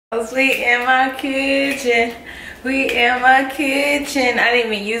We in my kitchen. We in my kitchen. I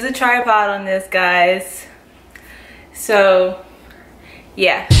didn't even use a tripod on this, guys. So,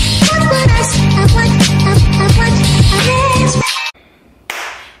 yeah.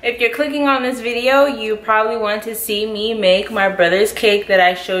 If you're clicking on this video, you probably want to see me make my brother's cake that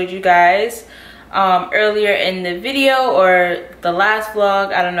I showed you guys earlier in the video or the last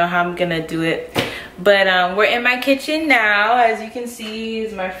vlog. I don't know how I'm gonna do it. But we're in my kitchen now. As you can see,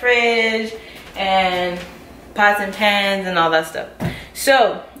 is my fridge and pots and pans and all that stuff.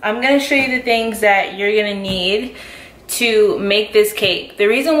 So I'm gonna show you the things that you're gonna need to make this cake. The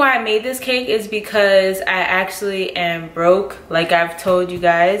reason why I made this cake is because I actually am broke, like I've told you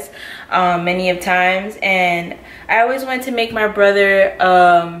guys many of times, and I always wanted to make my brother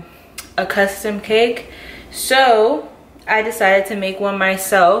a custom cake. So I decided to make one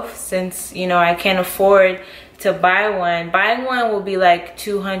myself since, you know, I can't afford to buy one. Buying one will be like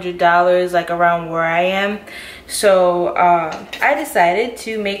 $200, like around where I am. So I decided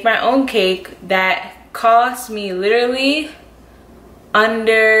to make my own cake that cost me literally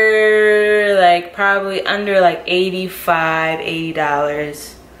under like probably under like $80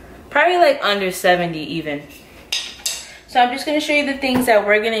 probably like under 70 even. So I'm just going to show you the things that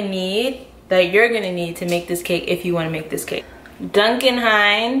we're going to need, that you're going to need to make this cake if you want to make this cake. Duncan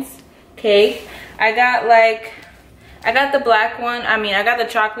Hines cake. I got the black one. I mean, I got the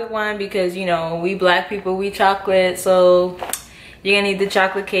chocolate one because, you know, we black people, we chocolate, so you're gonna need the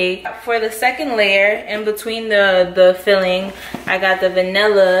chocolate cake. For the second layer, in between the filling, I got the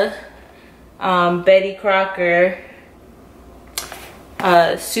vanilla Betty Crocker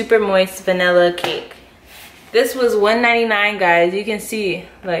super moist vanilla cake. This was $1.99, guys. You can see,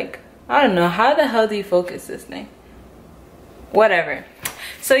 like, I don't know, how the hell do you focus this thing? Whatever.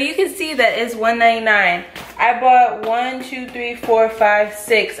 So you can see that it's $1.99. I bought 1, 2, 3, 4, 5,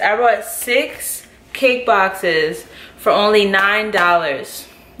 6. I bought 6 cake boxes for only $9.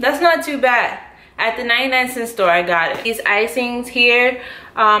 That's not too bad. At the 99-cent store I got it. These icings here,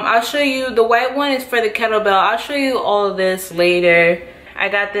 I'll show you. The white one is for the kettlebell. I'll show you all of this later. I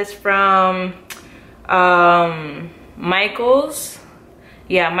got this from Michael's.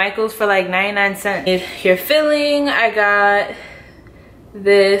 Yeah, Michael's for like 99 cents. If you're filling, I got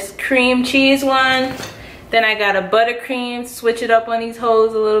this cream cheese one. Then I got a buttercream. Switch it up on these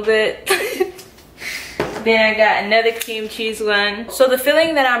hoes a little bit. Then I got another cream cheese one. So the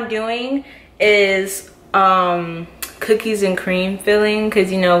filling that I'm doing is cookies and cream filling,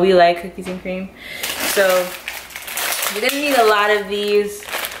 because, you know, we like cookies and cream. So you're gonna need a lot of these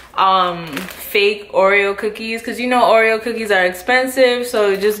fake Oreo cookies, because, you know, Oreo cookies are expensive.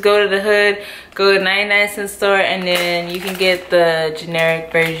 So just go to the hood, go to 99-cent store, and then you can get the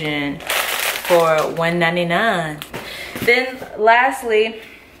generic version for $1.99. Then lastly,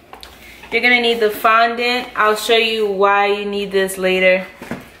 you're gonna need the fondant. I'll show you why you need this later.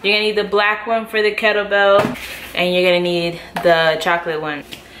 You're gonna need the black one for the kettlebell, and you're gonna need the chocolate one.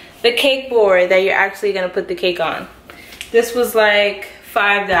 The cake board that you're actually gonna put the cake on. This was like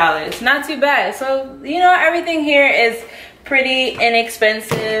 $5. Not too bad. So, you know, everything here is pretty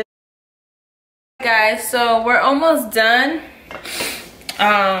inexpensive. Guys, so we're almost done.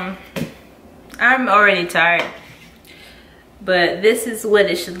 I'm already tired, but this is what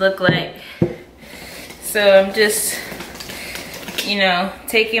it should look like. So I'm just, you know,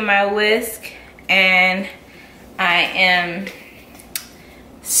 taking my whisk and I am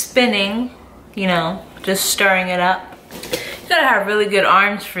spinning, you know, just stirring it up. You gotta have really good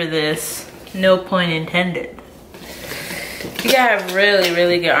arms for this, no pun intended. You gotta have really,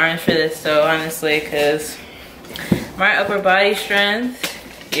 really good arms for this though, honestly, because my upper body strength,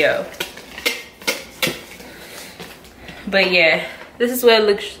 yo. But yeah, this is what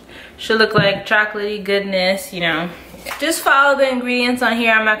it should look like. Chocolatey goodness, you know. Just follow the ingredients on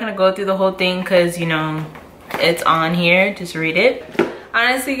here. I'm not gonna go through the whole thing because, you know, it's on here. Just read it.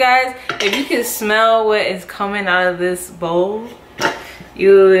 Honestly, guys, if you can smell what is coming out of this bowl,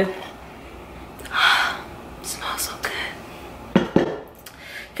 you smell so good.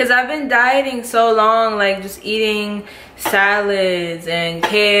 Because I've been dieting so long, like just eating salads and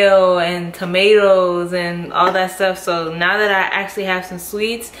kale and tomatoes and all that stuff. So now that I actually have some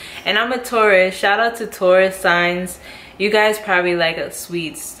sweets, and I'm a Taurus, shout out to Taurus signs. You guys probably like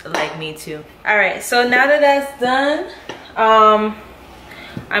sweets like me too. All right, so now that that's done,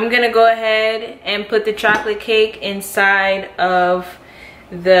 I'm gonna go ahead and put the chocolate cake inside of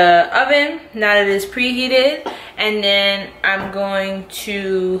the oven now that it's preheated, and then I'm going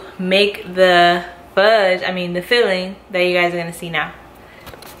to make the fudge, I mean the filling that you guys are gonna see now.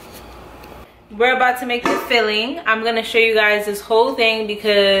 we're about to make the filling. I'm gonna show you guys this whole thing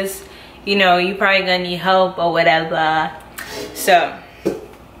because, you know, you probably gonna need help or whatever. So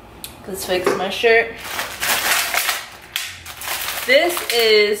let's fix my shirt. This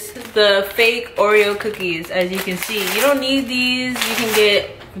is the fake Oreo cookies. As you can see, you don't need these. You can get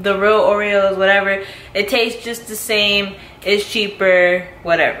the real Oreos, whatever. It tastes just the same. It's cheaper,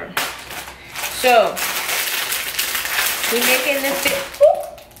 whatever. So we making this fit.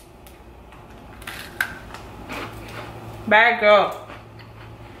 Bad girl.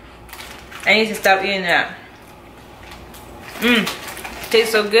 I need to stop eating that.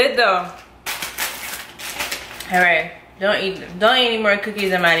 Tastes so good though. All right, don't eat any more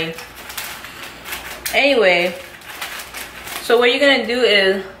cookies, Amadi. Anyway, so what you're gonna do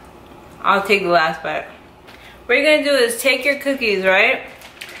is, I'll take the last bite. What you're gonna do is take your cookies, right?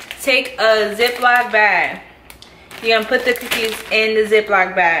 Take a Ziploc bag. You're gonna put the cookies in the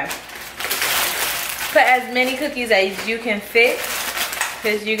Ziploc bag. Put as many cookies as you can fit,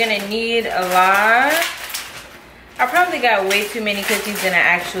 because you're gonna need a lot. I probably got way too many cookies than I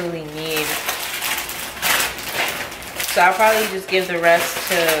actually need. So I'll probably just give the rest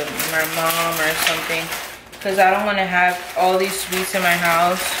to my mom or something, because I don't want to have all these sweets in my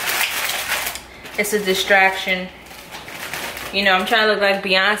house. It's a distraction. You know, I'm trying to look like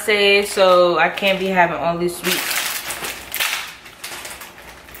Beyonce, so I can't be having all these sweets.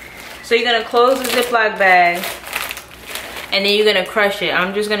 So you're gonna close the Ziploc bag and then you're gonna crush it.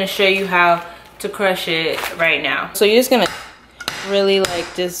 I'm just gonna show you how to crush it right now. So you're just gonna really like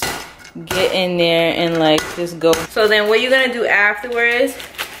just get in there and like just go. So then what you're gonna do afterwards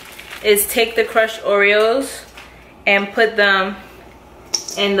is take the crushed Oreos and put them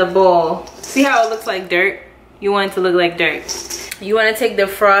in the bowl. See how it looks like dirt? You want it to look like dirt. You want to take the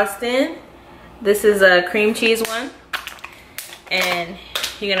frosting. This is a cream cheese one. And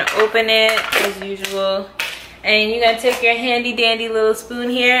you're going to open it as usual. And you're going to take your handy dandy little spoon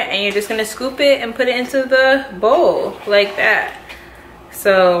here and you're just going to scoop it and put it into the bowl like that.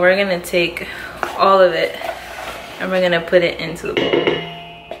 So we're going to take all of it and we're going to put it into the bowl.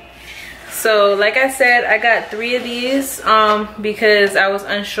 So like I said, I got 3 of these because I was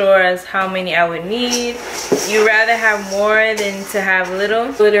unsure as how many I would need. You'd rather have more than to have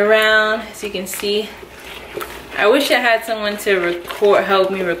little. Put it around, as you can see. I wish I had someone to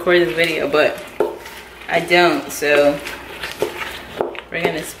help me record this video, but I don't. So we're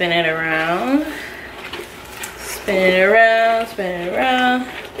gonna spin it around. Spin it around, spin it around.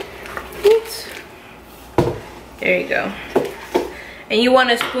 Oops. There you go. And you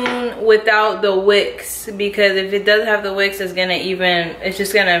want a spoon without the wicks, because if it does have the wicks, it's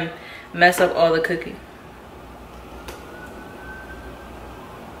just gonna mess up all the cookie.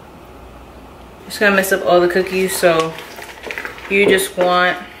 It's gonna mess up all the cookies, so you just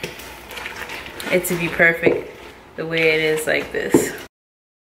want it to be perfect the way it is, like this.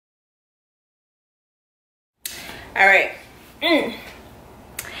 All right.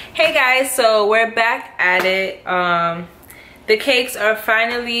 Hey guys, so we're back at it. The cakes are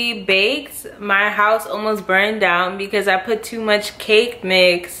finally baked. My house almost burned down because I put too much cake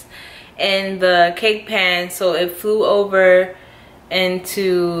mix in the cake pan, so it flew over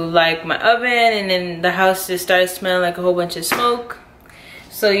into like my oven, and then the house just started smelling like a whole bunch of smoke.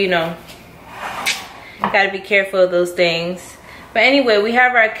 So you know, gotta be careful of those things. But anyway, we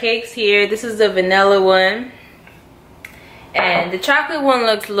have our cakes here. This is the vanilla one, and the chocolate one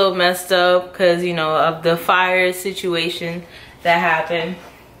looks a little messed up because, you know, of the fire situation that happened.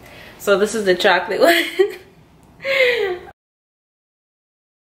 So this is the chocolate one.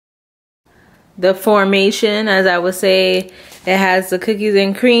 The formation, as I would say, it has the cookies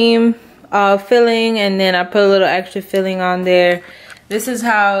and cream filling, and then I put a little extra filling on there. This is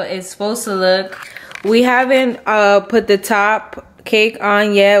how it's supposed to look. We haven't put the top cake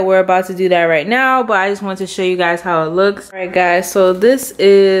on yet. We're about to do that right now, but I just want to show you guys how it looks. All right guys, so this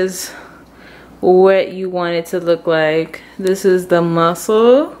is what you want it to look like. This is the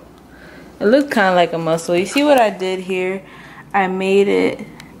mussel. It looks kind of like a mussel. You see what I did here? I made it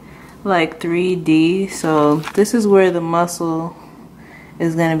like 3D, so this is where the mussel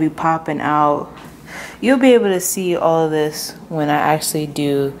is gonna be popping out. You'll be able to see all of this when I actually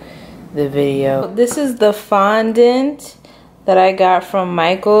do the video. This is the fondant that I got from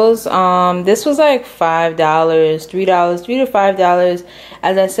Michael's. This was like $5, $3 to $5.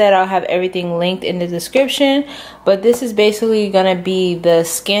 As I said, I'll have everything linked in the description, but this is basically gonna be the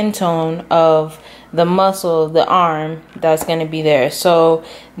skin tone of the muscle, the arm that's gonna be there. So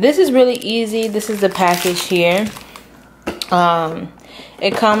this is really easy. This is the package here.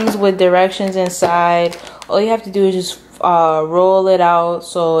 It comes with directions inside. All you have to do is just roll it out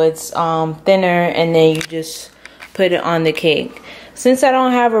so it's thinner, and then you just put it on the cake. Since I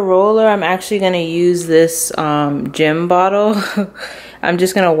don't have a roller, I'm actually gonna use this gym bottle. I'm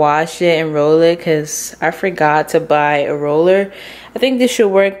just gonna wash it and roll it because I forgot to buy a roller. I think this should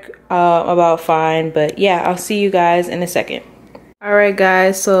work about fine, but yeah, I'll see you guys in a second. Alright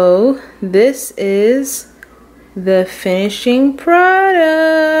guys, so this is the finishing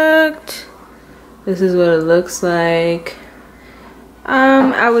product. This is what it looks like.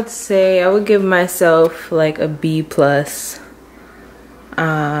 I would say I would give myself like a B+.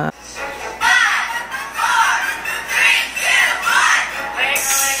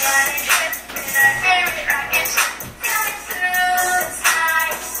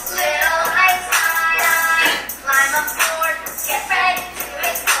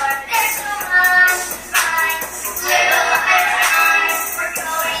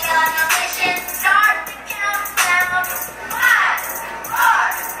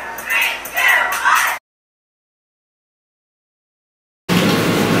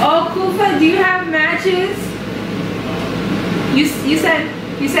 Okuffa, do you have matches? You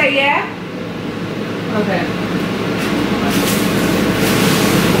said yeah? Okay.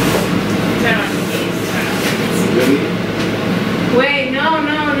 Turn on the case. Turn on the case. Really? Wait, no.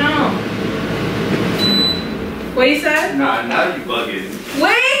 What you said? Nah, now you bugging.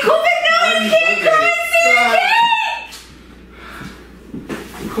 Wait, Okuffa, no, you can't come and see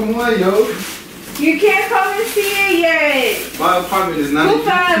it! Come on, yo. You can't come and see it yet. My apartment is not a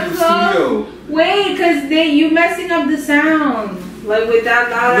YouTube studio. Wait, cause you messing up the sound. Like with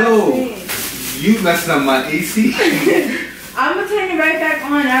that loud ass thing. You messing up my AC. I'm gonna turn it right back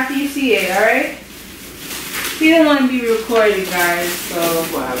on after you see it, alright? He didn't want to be recorded, guys, so.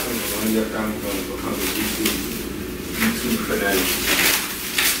 That's what happens when your family's gonna become a YouTube fanatic.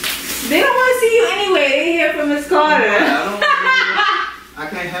 They don't want to see you anyway. They hear from Miss Carter. I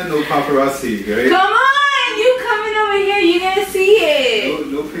can't have no paparazzi, right? Come on, you coming over here, you're gonna see it.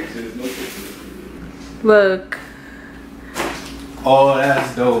 No pictures, no pictures. Look. Oh,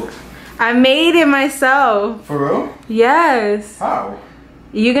 that's dope. I made it myself. For real? Yes. How?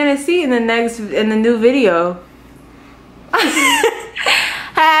 You're gonna see it in the new video.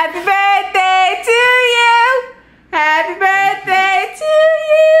 Happy birthday to you. Happy birthday to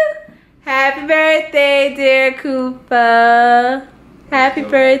you. Happy birthday, dear Okuffa. Happy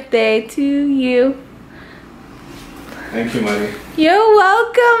birthday to you. Thank you, Amadi. You're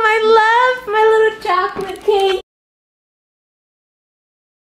welcome. I love my little chocolate cake.